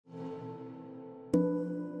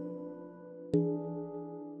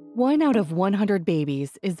1 out of 100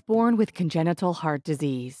 babies is born with congenital heart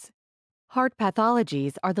disease. Heart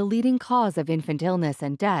pathologies are the leading cause of infant illness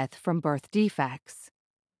and death from birth defects.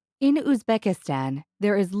 In Uzbekistan,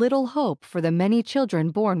 there is little hope for the many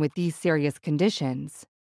children born with these serious conditions.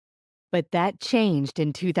 But that changed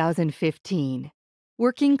in 2015.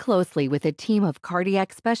 Working closely with a team of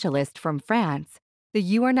cardiac specialists from France, the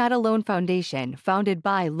You Are Not Alone Foundation, founded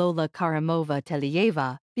by Lola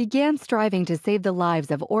Karimova-Tillyaeva, began striving to save the lives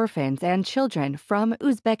of orphans and children from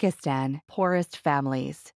Uzbekistan poorest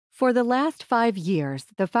families. For the last 5 years,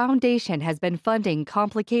 the foundation has been funding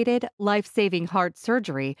complicated, life-saving heart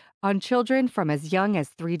surgery on children from as young as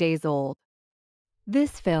 3 days old.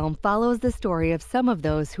 This film follows the story of some of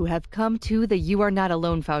those who have come to the You Are Not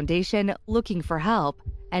Alone Foundation looking for help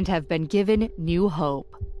and have been given new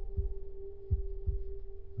hope.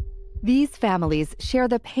 These families share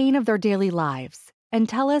the pain of their daily lives and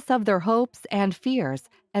tell us of their hopes and fears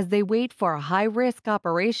as they wait for a high-risk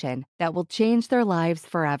operation that will change their lives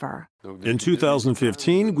forever. In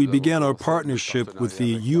 2015, we began our partnership with the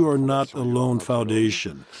You Are Not Alone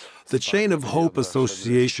Foundation. The Chain of Hope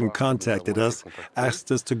Association contacted us, asked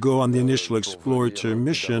us to go on the initial exploratory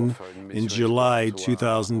mission in July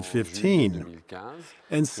 2015.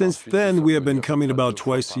 And since then, we have been coming about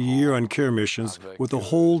twice a year on care missions with a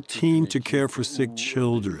whole team to care for sick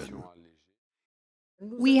children.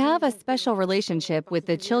 We have a special relationship with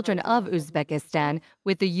the children of Uzbekistan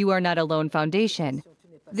with the You Are Not Alone Foundation.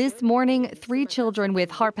 This morning, 3 children with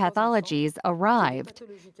heart pathologies arrived.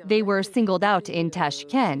 They were singled out in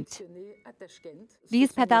Tashkent.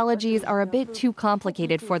 These pathologies are a bit too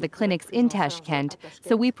complicated for the clinics in Tashkent,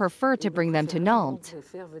 so we prefer to bring them to Nantes.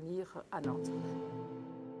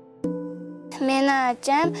 Meni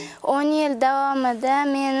acham 10 yil davomida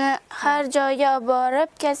meni har joyga olib borib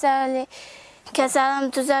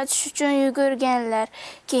kasalim tuzatish uchun yugurganlar.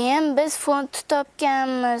 Keyin biz fond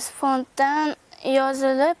topganmiz. Fonddan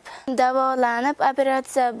yozilib, davolanib,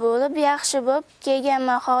 operatsiya bo'lib, yaxshi bo'lib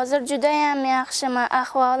kelganman. Hozir juda ham yaxshiman.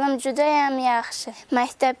 Ahvolim juda ham yaxshi.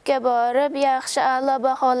 Maktabga borib, yaxshi a'lo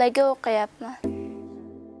baholarga o'qiyapman.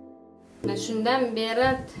 Shundan beri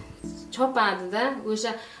chopadi-da,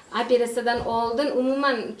 o'sha operatsiyadan oldin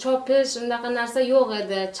umuman chopish unaqa narsa yo'q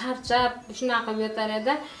edi. Charchab, shunaqa qilib yotar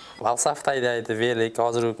edi. Valsaftaydaydi velik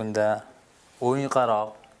hozirgi kunda o'yinqaroq.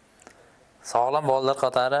 Sog'lom bolalar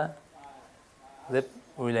qatori deb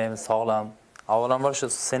o'ylaymiz, sog'lom. Avvalambor shu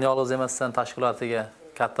Sen yolg'iz emassan tashkilotiga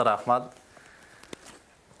katta rahmat.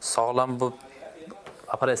 Sog'lom bu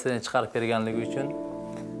operatsiyadan chiqarib berganligi uchun.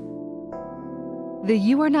 The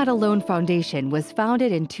You Are Not Alone Foundation was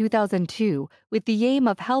founded in 2002 with the aim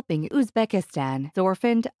of helping Uzbekistan's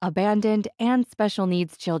orphaned, abandoned, and special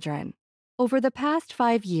needs children. Over the past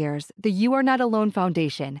 5 years, the You Are Not Alone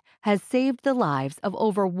Foundation has saved the lives of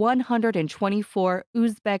over 124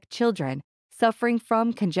 Uzbek children suffering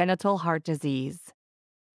from congenital heart disease.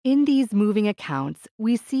 In these moving accounts,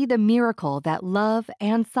 we see the miracle that love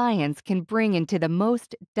and science can bring into the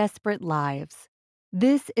most desperate lives.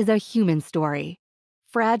 This is a human story,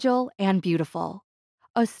 fragile and beautiful,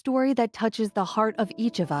 a story that touches the heart of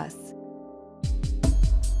each of us.